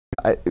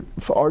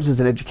for ours is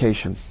an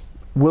education.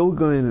 We're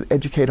going to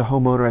educate a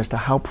homeowner as to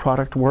how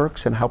product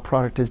works and how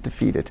product is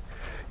defeated.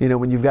 You know,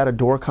 when you've got a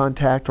door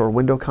contact or a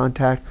window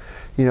contact,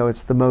 you know,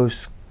 it's the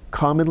most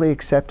commonly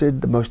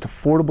accepted, the most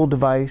affordable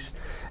device,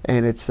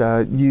 and it's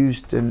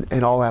used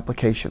in all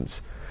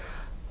applications.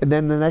 And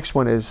then the next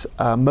one is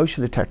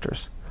motion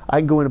detectors. I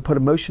can go in and put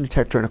a motion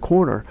detector in a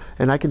corner,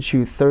 and I can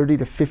shoot 30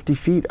 to 50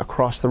 feet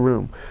across the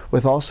room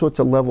with all sorts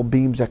of level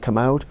beams that come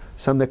out,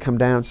 some that come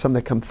down, some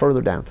that come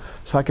further down.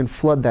 So I can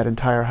flood that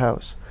entire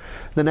house.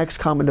 The next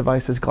common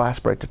device is glass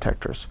break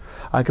detectors.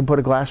 I can put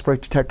a glass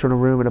break detector in a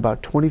room at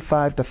about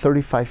 25 to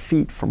 35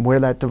 feet from where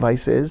that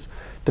device is,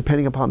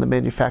 depending upon the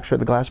manufacturer of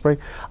the glass break.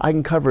 I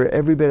can cover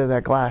every bit of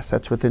that glass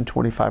that's within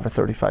 25 or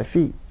 35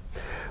 feet.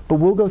 But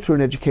we'll go through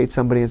and educate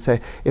somebody and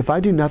say, if I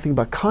do nothing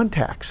but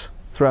contacts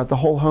throughout the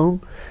whole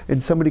home,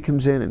 and somebody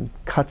comes in and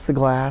cuts the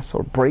glass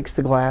or breaks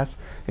the glass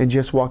and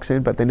just walks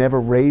in, but they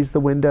never raised the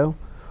window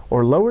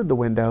or lowered the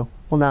window,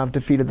 well, now I've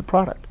defeated the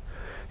product.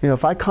 You know,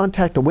 if I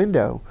contact a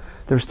window,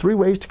 there's 3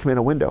 ways to come in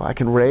a window. I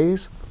can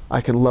raise,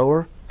 I can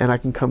lower, and I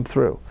can come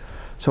through.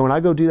 So when I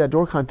go do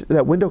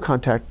that window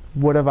contact,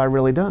 what have I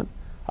really done?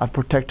 I've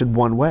protected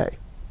one way.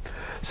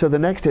 So the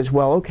next is,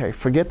 well, okay,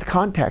 forget the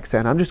contacts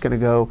then. I'm just going to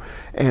go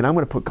and I'm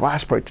going to put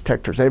glass break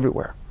detectors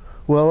everywhere.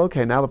 Well,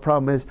 okay, now the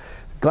problem is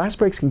glass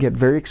breaks can get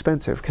very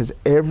expensive because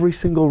every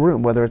single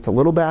room, whether it's a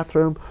little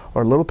bathroom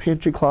or a little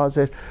pantry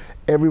closet,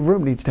 every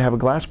room needs to have a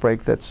glass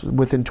break that's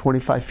within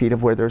 25 feet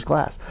of where there's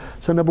glass.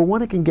 So number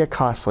one, it can get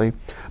costly,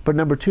 but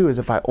number two is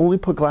if I only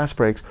put glass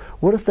breaks,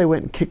 what if they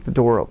went and kicked the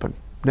door open,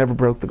 never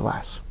broke the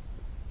glass?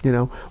 You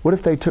know, what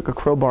if they took a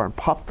crowbar and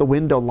popped the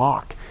window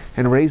lock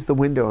and raised the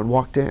window and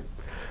walked in?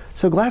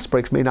 So glass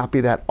breaks may not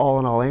be that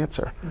all-in-all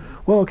answer.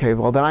 Well, okay,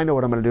 well then I know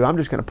what I'm going to do. I'm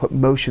just going to put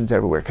motions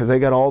everywhere because they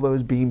got all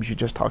those beams you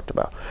just talked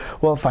about.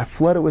 Well, if I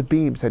flood it with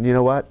beams, then you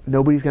know what?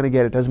 Nobody's going to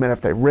get it. Doesn't matter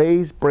if they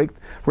raise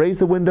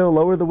the window,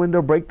 lower the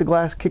window, break the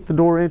glass, kick the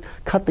door in,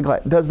 cut the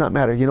glass. It does not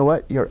matter. You know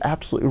what? You're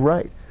absolutely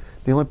right.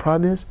 The only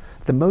problem is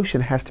the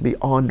motion has to be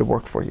on to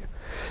work for you.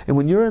 And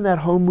when you're in that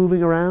home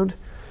moving around,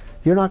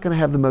 you're not going to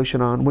have the motion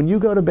on. When you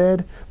go to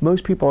bed,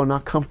 most people are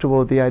not comfortable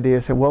with the idea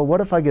of saying, well, what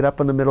if I get up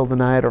in the middle of the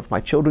night or if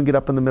my children get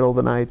up in the middle of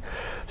the night?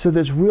 So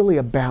there's really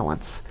a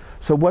balance.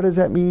 So what does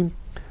that mean?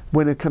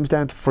 When it comes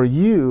down to for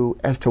you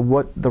as to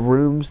what the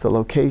rooms, the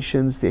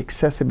locations, the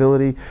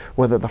accessibility,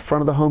 whether the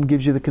front of the home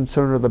gives you the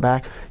concern or the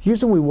back,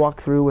 usually when we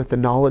walk through with the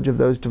knowledge of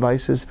those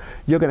devices,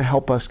 you're going to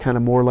help us kind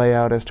of more lay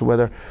out as to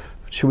whether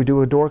should we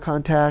do a door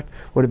contact?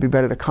 Would it be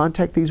better to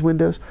contact these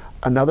windows?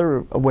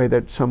 Another way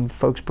that some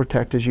folks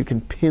protect is you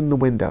can pin the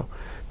window.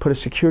 Put a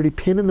security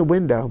pin in the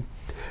window,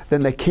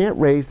 then they can't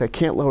raise, they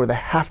can't lower, they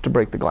have to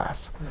break the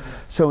glass.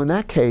 So in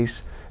that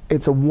case,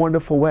 it's a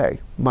wonderful way.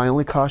 My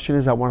only caution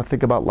is I want to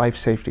think about life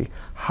safety.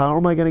 How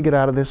am I going to get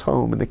out of this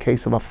home in the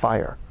case of a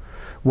fire?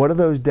 What are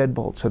those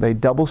deadbolts? Are they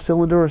double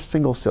cylinder or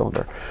single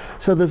cylinder?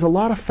 So there's a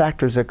lot of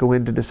factors that go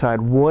in to decide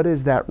what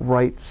is that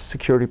right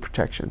security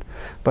protection.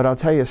 But I'll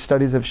tell you,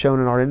 studies have shown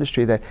in our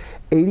industry that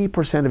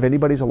 80% of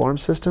anybody's alarm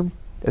system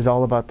is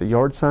all about the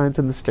yard signs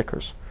and the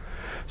stickers.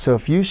 So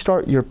if you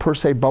start your per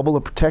se bubble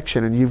of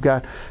protection and you've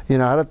got, you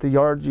know, out at the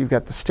yard, you've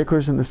got the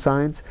stickers and the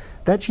signs,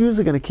 that's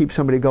usually going to keep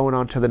somebody going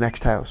on to the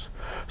next house.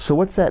 So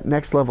what's that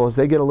next level? As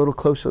they get a little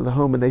closer to the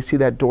home and they see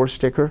that door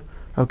sticker,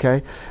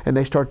 okay, and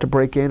they start to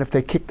break in, if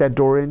they kick that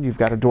door in, you've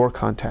got a door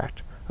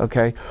contact,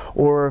 okay,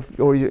 or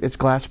it's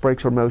glass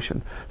breaks or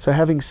motion. So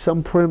having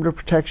some perimeter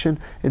protection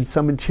and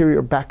some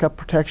interior backup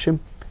protection,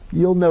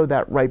 you'll know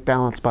that right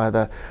balance by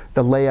the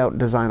layout and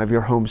design of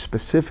your home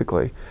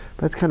specifically.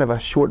 That's kind of a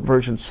short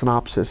version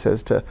synopsis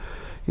as to,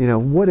 you know,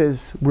 what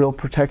is real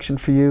protection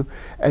for you,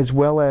 as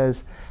well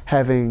as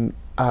having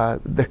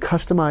the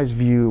customized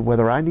view,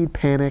 whether I need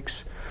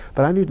panics,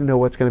 but I need to know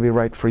what's going to be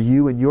right for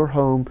you and your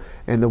home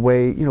and the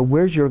way, you know,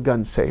 where's your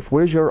gun safe?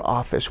 Where's your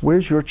office?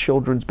 Where's your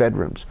children's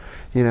bedrooms?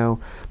 You know,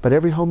 but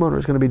every homeowner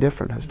is going to be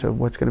different as to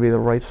what's going to be the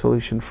right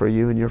solution for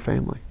you and your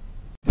family.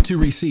 To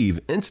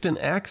receive instant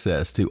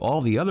access to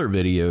all the other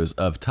videos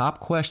of top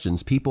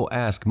questions people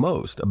ask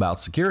most about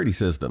security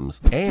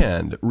systems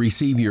and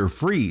receive your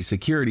free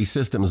Security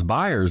Systems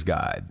Buyer's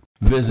Guide,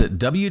 visit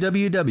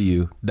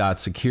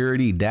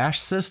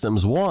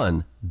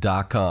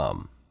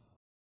www.security-systems1.com.